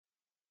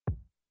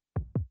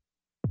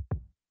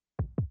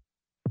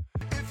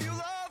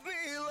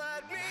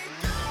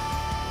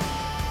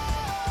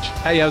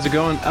Hey, how's it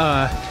going?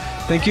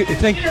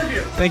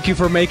 Thank you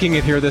for making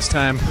it here this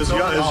time. Is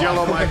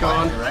yellow mic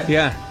on?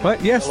 Yeah.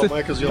 What? Yes.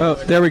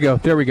 There we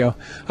go.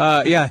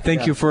 Yeah.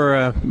 Thank you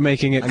for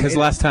making it, because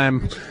last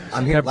time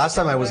I'm here. Last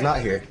time I was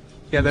not here.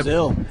 Yeah,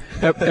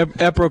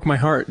 that broke my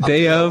heart.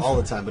 Day of. All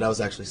the time, but I was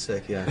actually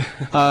sick, yeah.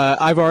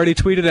 I've already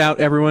tweeted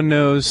out. Everyone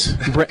knows.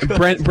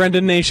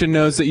 Brendan Nation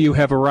knows that you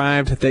have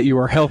arrived, that you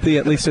are healthy,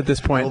 at least at this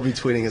point. We'll be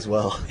tweeting as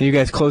well. You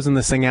guys closing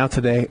this thing out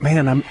today.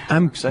 Man,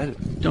 I'm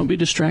excited. Don't be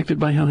distracted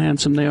by how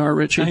handsome they are,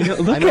 Richie. I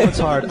know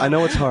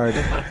it's hard.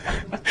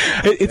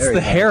 It's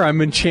the hair. I'm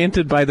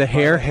enchanted by the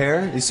hair.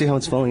 Hair? You see how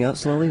it's falling out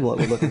slowly? What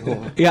we're looking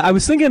for. Yeah, I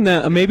was thinking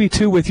that maybe,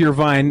 too, with your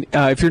Vine.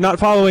 If you're not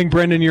following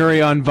Brendan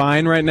Urie on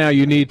Vine right now,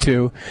 you need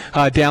to.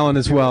 Dallin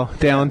as well.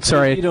 Dallin,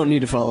 sorry. You don't need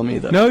to follow me,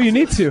 though. No, you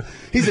need to.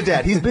 He's a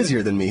dad. He's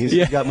busier than me.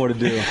 He's got more to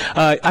do.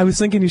 I was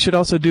thinking you should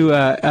also do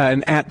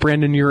an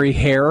 @Brendan Urie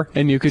hair,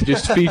 and you could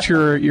just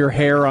feature your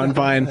hair on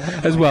Vine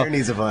as well. Hair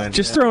needs a Vine.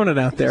 Just throwing it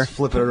out there. Just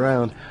flip it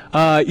around.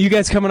 You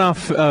guys coming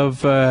off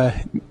of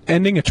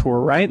ending a tour,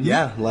 right?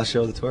 Yeah, last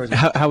show of the tour.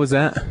 How was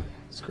that?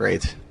 It's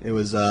great. It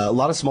was a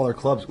lot of smaller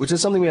clubs, which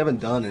is something we haven't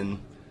done in,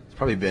 it's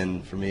probably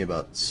been, for me,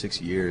 about 6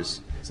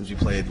 years since we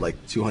played like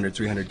 200,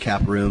 300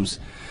 cap rooms.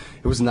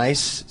 It was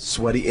nice,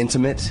 sweaty,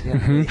 intimate,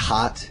 really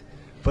hot,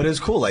 but it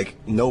was cool. Like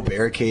no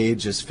barricade,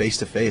 just face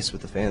to face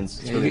with the fans.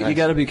 It's really nice. You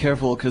got to be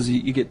careful, because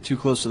you get too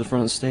close to the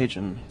front of the stage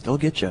and they'll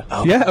get you.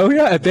 Oh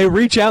yeah. They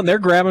reach out and they're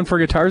grabbing for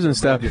guitars and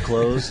stuff. Grab your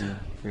clothes.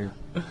 Your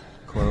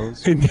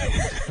clothes.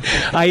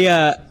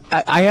 I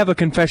have a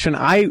confession.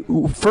 I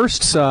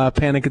first saw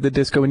Panic at the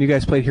Disco when you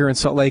guys played here in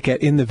Salt Lake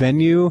In the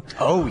Venue.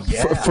 Oh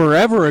yeah,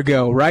 forever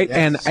ago, right?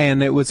 Yes.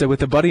 And it was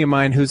with a buddy of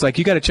mine who's like,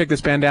 you got to check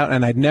this band out,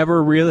 and I'd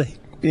never really.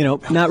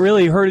 Not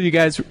really heard of you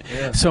guys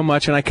so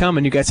much, and I come,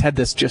 and you guys had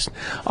this just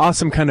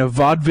awesome kind of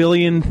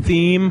vaudevillian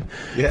theme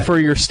for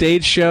your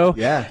stage show,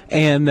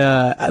 and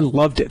I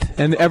loved it.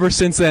 And ever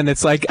since then,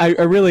 it's like, I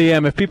really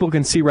am. If people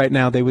can see right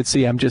now, they would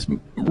see I'm just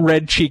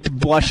red-cheeked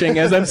blushing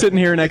as I'm sitting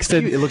here next to...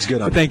 It looks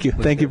good on you. Thank you.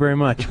 Thank you very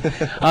much.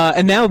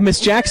 And now Miss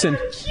Jackson.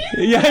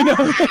 Yeah, I know.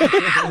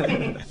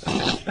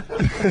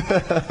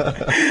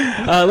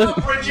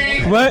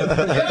 What?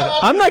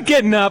 I'm not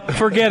getting up.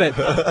 Forget it.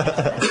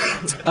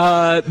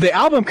 The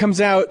album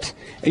comes out,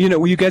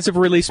 you guys have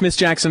released Miss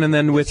Jackson, and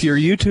then with your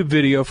YouTube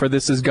video for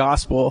This Is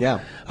Gospel,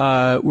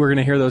 we're going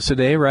to hear those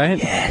today, right?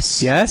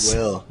 Yes?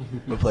 We'll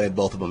play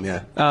both of them,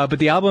 yeah. But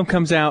the album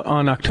comes out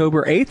on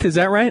October 8th, is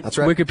that right? That's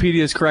right.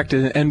 Wikipedia is correct.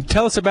 And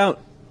tell us about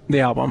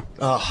the album.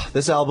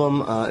 This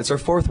album, it's our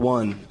fourth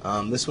one.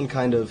 This one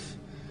kind of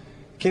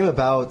came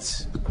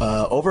about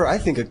over, I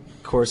think, a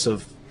course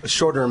of a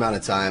shorter amount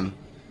of time.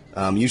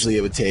 Usually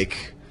it would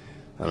take...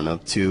 I don't know,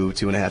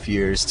 2.5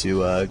 years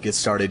to get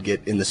started,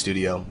 get in the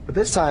studio. But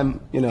this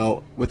time,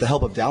 with the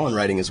help of Dallin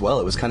writing as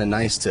well, it was kind of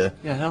nice to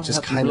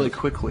just kind of really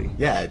quickly.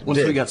 Yeah,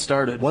 once we got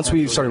started. Once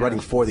we started writing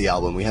for the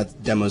album, we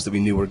had demos that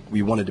we knew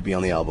we wanted to be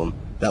on the album.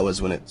 That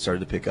was when it started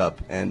to pick up.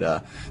 And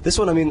this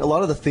one, a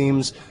lot of the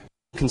themes,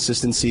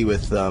 consistency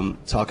with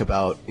talk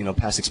about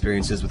past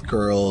experiences with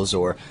girls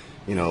or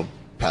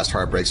past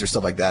heartbreaks or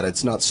stuff like that.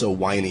 It's not so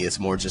whiny. It's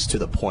more just to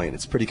the point.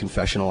 It's pretty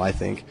confessional, I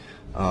think.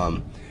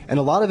 And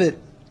a lot of it,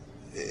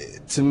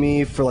 to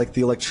me, for like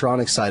the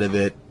electronic side of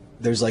it,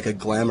 there's like a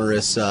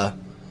glamorous side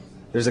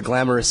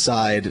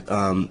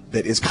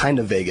that is kind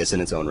of Vegas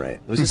in its own right.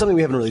 Which is something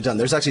we haven't really done.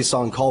 There's actually a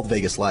song called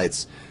Vegas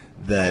Lights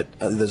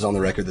that's on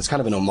the record that's kind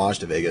of an homage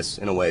to Vegas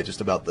in a way,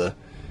 just about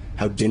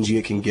how dingy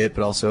it can get,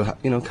 but also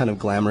kind of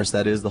glamorous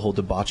that is, the whole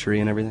debauchery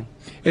and everything.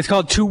 It's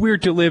called Too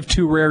Weird to Live,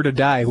 Too Rare to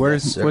Die.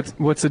 What's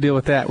the deal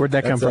with that? Where'd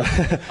that come from?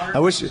 I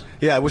wish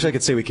I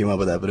could say we came up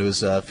with that, but it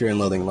was Fear and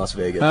Loathing in Las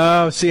Vegas.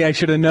 Oh, see, I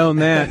should have known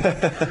that.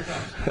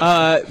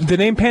 The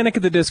name Panic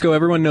at the Disco,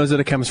 everyone knows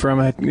that it comes from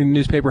a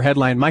newspaper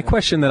headline. My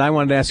question that I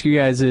wanted to ask you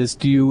guys is,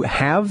 do you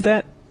have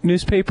that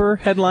newspaper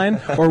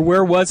headline, or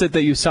where was it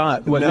that you saw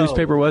it? What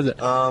newspaper was it?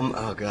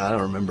 Oh God, I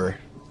don't remember.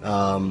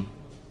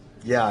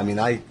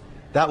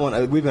 That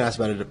one, we've been asked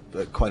about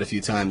it quite a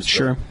few times.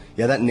 Sure.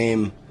 Yeah, that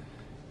name,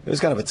 it was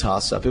kind of a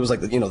toss-up. It was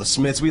like, the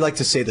Smiths. We like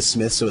to say the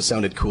Smiths so it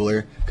sounded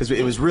cooler, because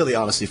it was really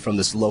honestly from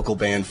this local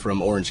band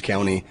from Orange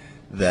County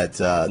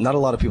that not a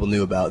lot of people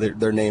knew about.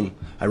 Their name,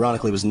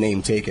 ironically, was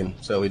name taken,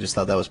 so we just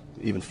thought that was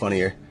even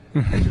funnier.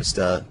 And just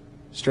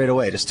straight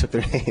away just took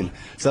their name.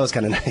 So that was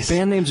kind of nice.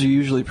 Band names are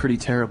usually pretty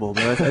terrible,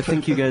 but I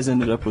think you guys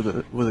ended up with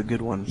a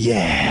good one.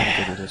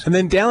 Yeah. And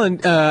then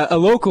Dallin, a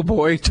local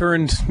boy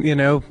turned,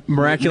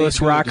 miraculous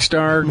rock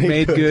star,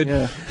 made good.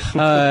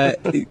 Yeah.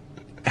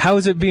 How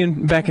is it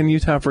being back in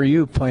Utah for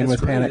you, playing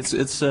with Panic?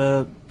 It's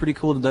pretty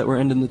cool that we're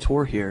ending the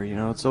tour here.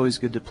 It's always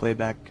good to play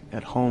back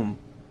at home.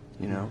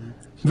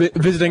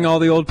 Visiting all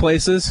the old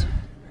places.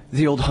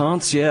 The old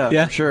haunts,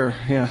 yeah, sure.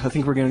 Yeah, I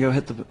think we're gonna go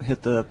hit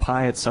the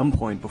pie at some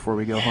point before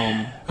we go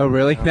home. Oh,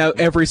 really? Now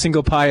every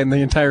single pie in the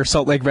entire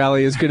Salt Lake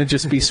Valley is gonna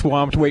just be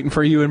swamped, waiting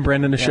for you and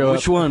Brendan to show up.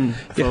 Which one,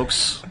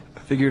 folks?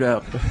 Figure it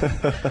out.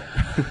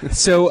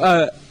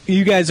 So,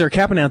 you guys are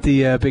capping out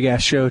the Big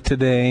Ass Show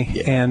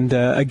today, and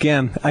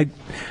again, I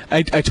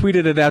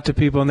tweeted it out to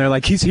people, and they're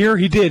like, "He's here!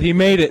 He did! He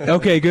made it!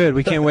 Okay, good.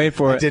 We can't wait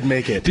for it." I did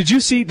make it. Did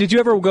you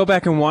ever go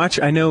back and watch?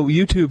 I know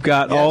YouTube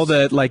got all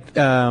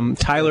the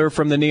Tyler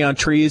from the Neon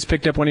Trees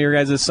picked up one of your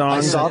guys'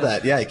 songs. I saw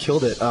that. Yeah, he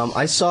killed it.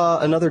 I saw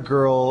another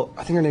girl.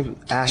 I think her name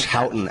is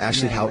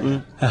Ashley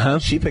Houghton.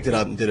 She picked it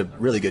up and did a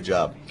really good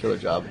job, killer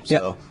job.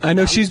 So I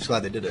know I'm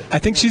glad they did it. I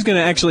think she's going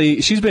to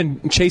actually. She's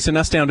been chasing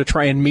us down to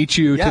try and meet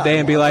you today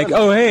and be like,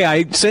 "Oh, hey,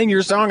 I sang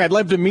your song. I'd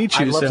love to meet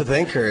you." I'd love to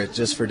thank her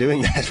just for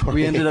doing that for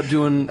me. We ended up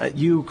doing.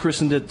 You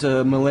christened it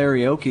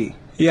Malarioki.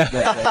 Yeah.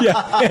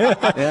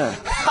 Yeah.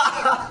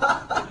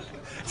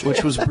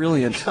 Which was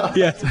brilliant.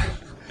 Yeah.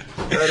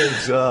 That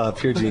is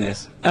pure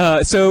genius.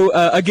 So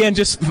again,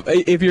 just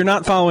if you're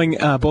not following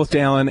both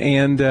Dallin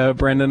and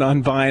Brendan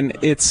on Vine,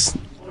 it's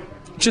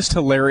just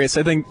hilarious.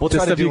 I think the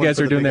stuff you guys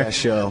are doing there.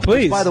 Show.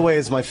 Please. Which, by the way,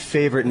 is my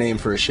favorite name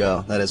for a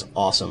show. That is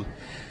awesome.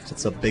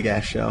 It's a big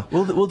ass show.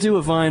 We'll do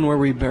a Vine where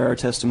we bear our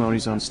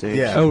testimonies on stage.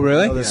 Yeah. Oh,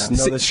 really?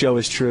 This show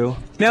is true.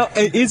 Now,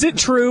 is it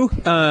true?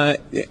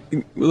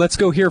 Let's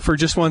go here for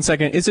just 1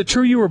 second. Is it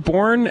true you were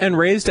born and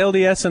raised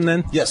LDS and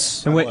then?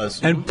 Yes, I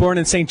was. And born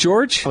in St.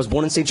 George? I was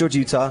born in St. George,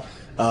 Utah.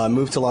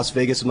 Moved to Las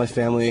Vegas with my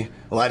family.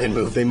 Well, I didn't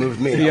move. They moved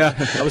me. Yeah.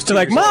 I was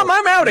like, Mom,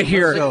 I'm out of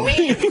here. So,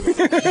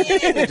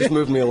 they just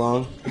moved me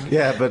along.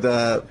 Yeah, but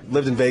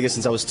lived in Vegas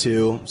since I was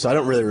 2, so I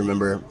don't really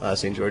remember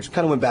St. George.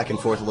 Kind of went back and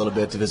forth a little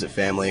bit to visit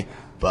family.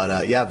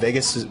 But,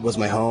 Vegas was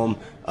my home.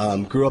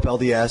 Grew up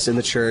LDS in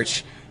the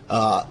church.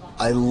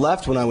 I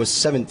left when I was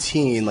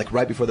 17, like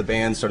right before the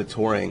band started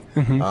touring.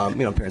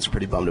 Parents were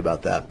pretty bummed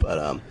about that,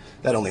 but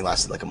that only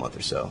lasted like a month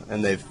or so,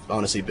 and they've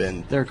honestly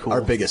been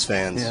our biggest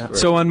fans. Yeah.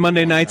 So on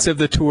Monday nights of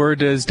the tour,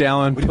 does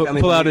Dallin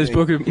pull out his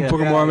Book of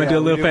Mormon, do a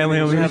little family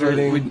home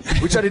reading?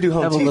 We try to do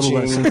home teaching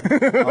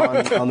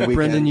on the weekend.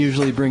 Brendan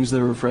usually brings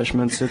the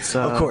refreshments. It's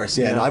of course,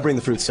 no, I bring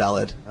the fruit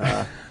salad.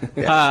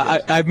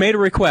 I've made a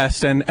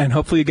request, and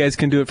hopefully you guys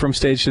can do it from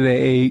stage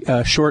today,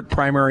 a short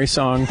primary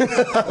song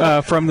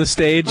from the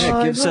stage.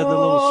 Give said the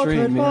little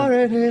stream.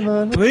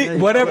 Yeah.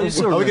 Please, whatever. We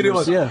can do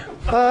one. Yeah.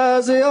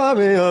 As the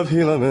army of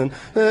Helaman,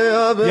 they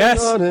have been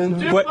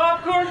running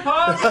popcorn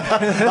pop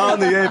on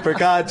the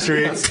apricot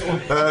trees.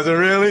 Doesn't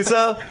really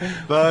sell,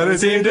 but it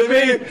seemed to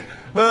be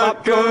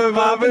popcorn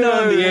popping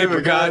on the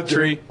apricot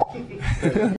tree.